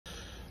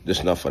This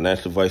is not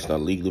financial advice,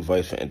 not legal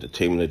advice, for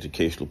entertainment,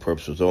 educational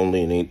purposes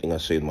only, and anything I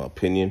say is my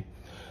opinion.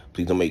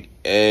 Please don't make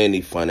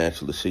any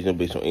financial decision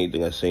based on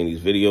anything I say in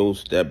these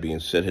videos. That being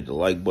said, hit the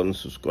like button,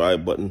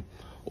 subscribe button,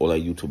 all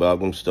that YouTube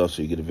algorithm stuff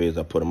so you get the videos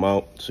I put them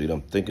out, so you know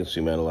I'm thinking, so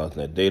you're analyzing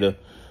that data.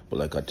 But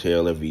like I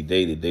tell every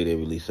day, the data they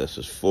release that's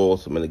just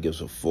false. I mean, it gives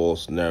a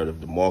false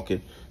narrative to the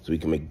market so we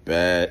can make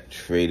bad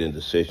trading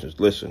decisions.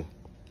 Listen,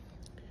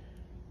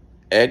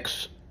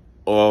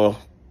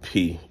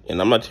 XRP, and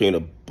I'm not telling you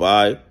to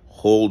buy,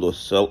 hold, or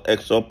sell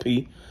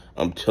XRP.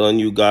 I'm telling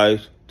you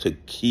guys to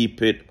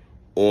keep it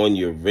on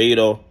your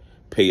radar.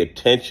 Pay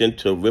attention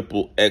to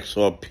Ripple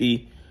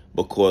XRP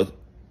because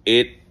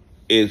it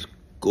is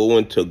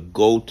going to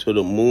go to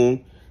the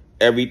moon.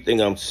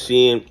 Everything I'm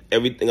seeing,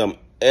 everything I'm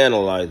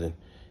analyzing,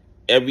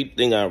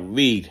 everything I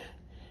read,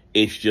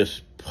 it's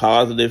just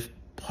positive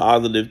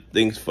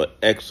things for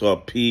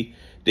XRP.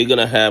 They're going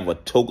to have a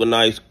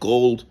tokenized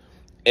gold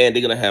and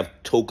they're going to have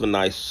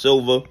tokenized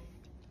silver.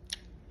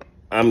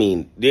 I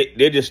mean,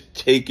 they're just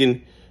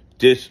taking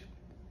this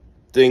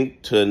thing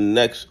to the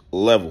next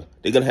level.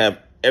 They're going to have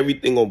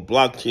everything on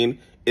blockchain.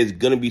 Is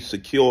going to be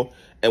secure.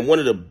 And one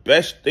of the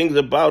best things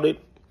about it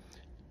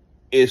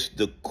is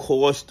the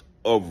cost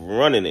of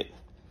running it.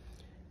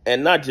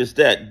 And not just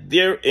that,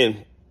 they're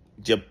in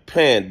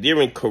Japan,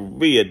 they're in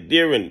Korea,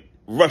 they're in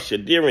Russia,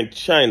 they're in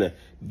China.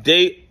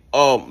 They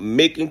are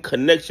making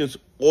connections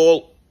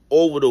all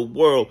over the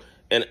world.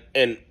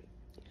 And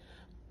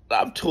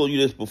I've told you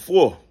this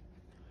before.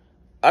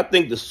 I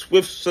think the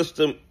SWIFT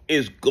system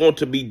is going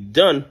to be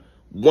done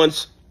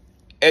once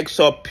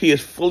XRP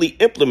is fully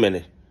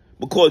implemented,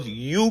 because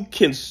you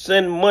can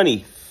send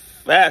money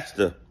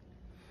faster,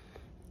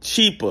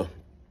 cheaper,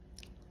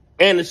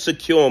 and it's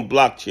secure on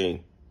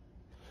blockchain.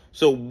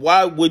 So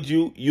why would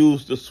you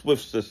use the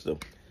SWIFT system?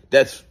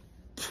 That's,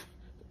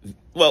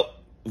 well,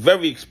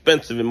 very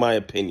expensive in my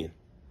opinion.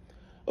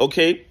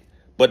 Okay?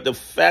 But the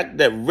fact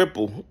that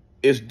Ripple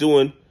is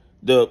doing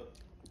the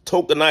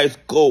tokenized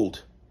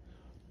gold,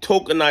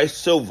 tokenized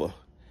silver,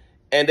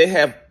 and they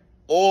have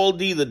all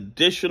these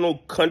additional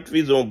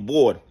countries on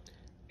board,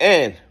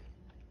 and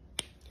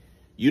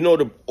you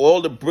know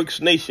all the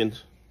BRICS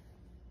nations,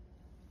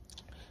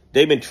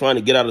 they've been trying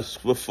to get out of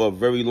SWIFT for a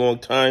very long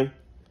time,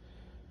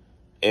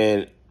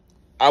 and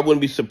I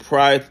wouldn't be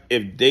surprised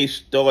if they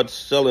start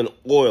selling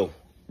oil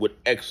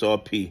with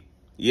XRP.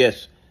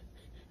 Yes,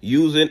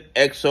 using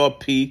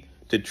XRP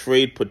to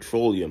trade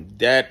petroleum.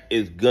 That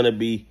is going to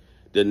be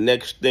the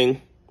next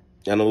thing.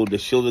 I know the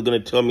shows are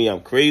going to tell me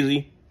I'm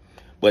crazy,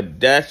 but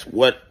that's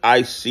what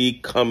I see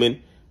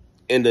coming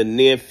in the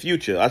near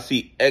future. I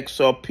see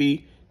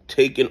XRP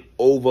taking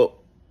over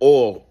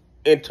all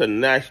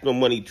international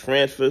money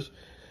transfers,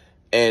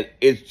 and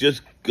it's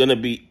just going to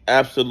be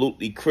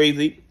absolutely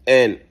crazy.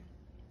 And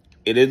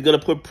it is going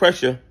to put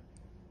pressure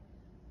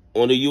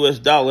on the U.S.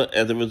 dollar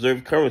as a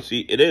reserve currency.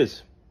 It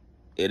is.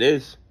 It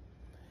is.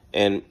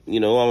 And, you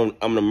know,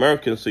 I'm an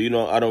American, so, you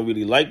know, I don't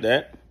really like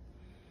that.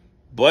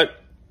 But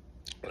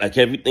like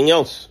everything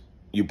else,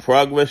 you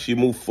progress, you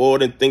move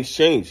forward, and things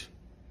change.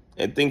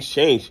 And things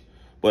change.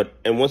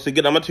 And once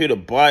again, I'm going to tell you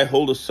to buy,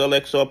 hold, or sell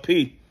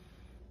XRP.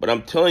 But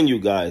I'm telling you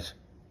guys,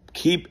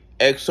 keep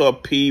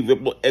XRP,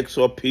 Ripple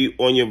XRP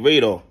on your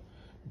radar.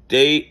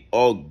 They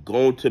are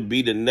going to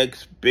be the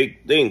next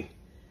big thing.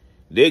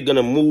 They're going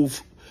to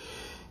move.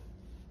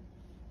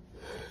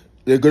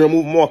 They're going to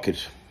move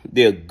markets.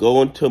 They're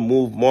going to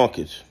move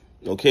markets.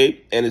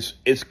 Okay? And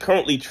it's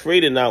currently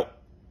trading out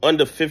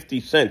under 50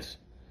 cents.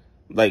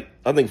 Like,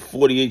 I think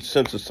 48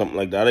 cents or something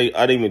like that. I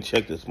didn't even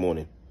check this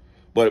morning.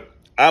 But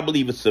I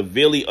believe it's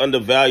severely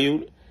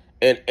undervalued.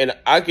 And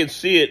I can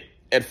see it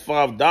at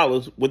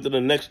 $5 within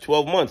the next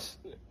 12 months.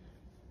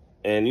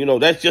 And, you know,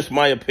 that's just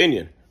my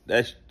opinion.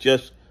 That's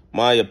just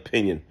my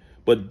opinion.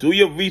 But do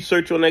your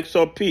research on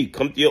XRP.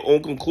 Come to your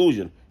own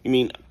conclusion. I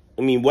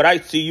mean, what I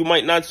see, you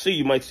might not see.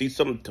 You might see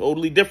something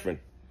totally different.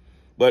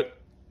 But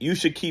you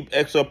should keep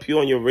XRP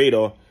on your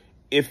radar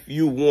if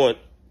you want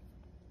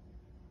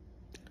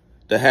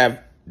to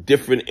have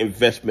different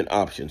investment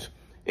options.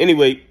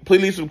 Anyway,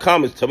 please leave some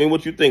comments. Tell me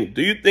what you think.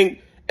 Do you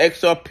think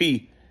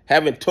XRP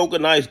having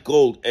tokenized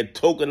gold and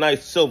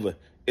tokenized silver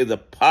is a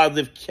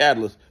positive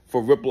catalyst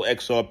for Ripple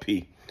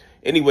XRP?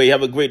 Anyway,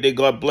 have a great day.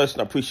 God bless,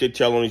 and I appreciate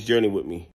y'all on this journey with me.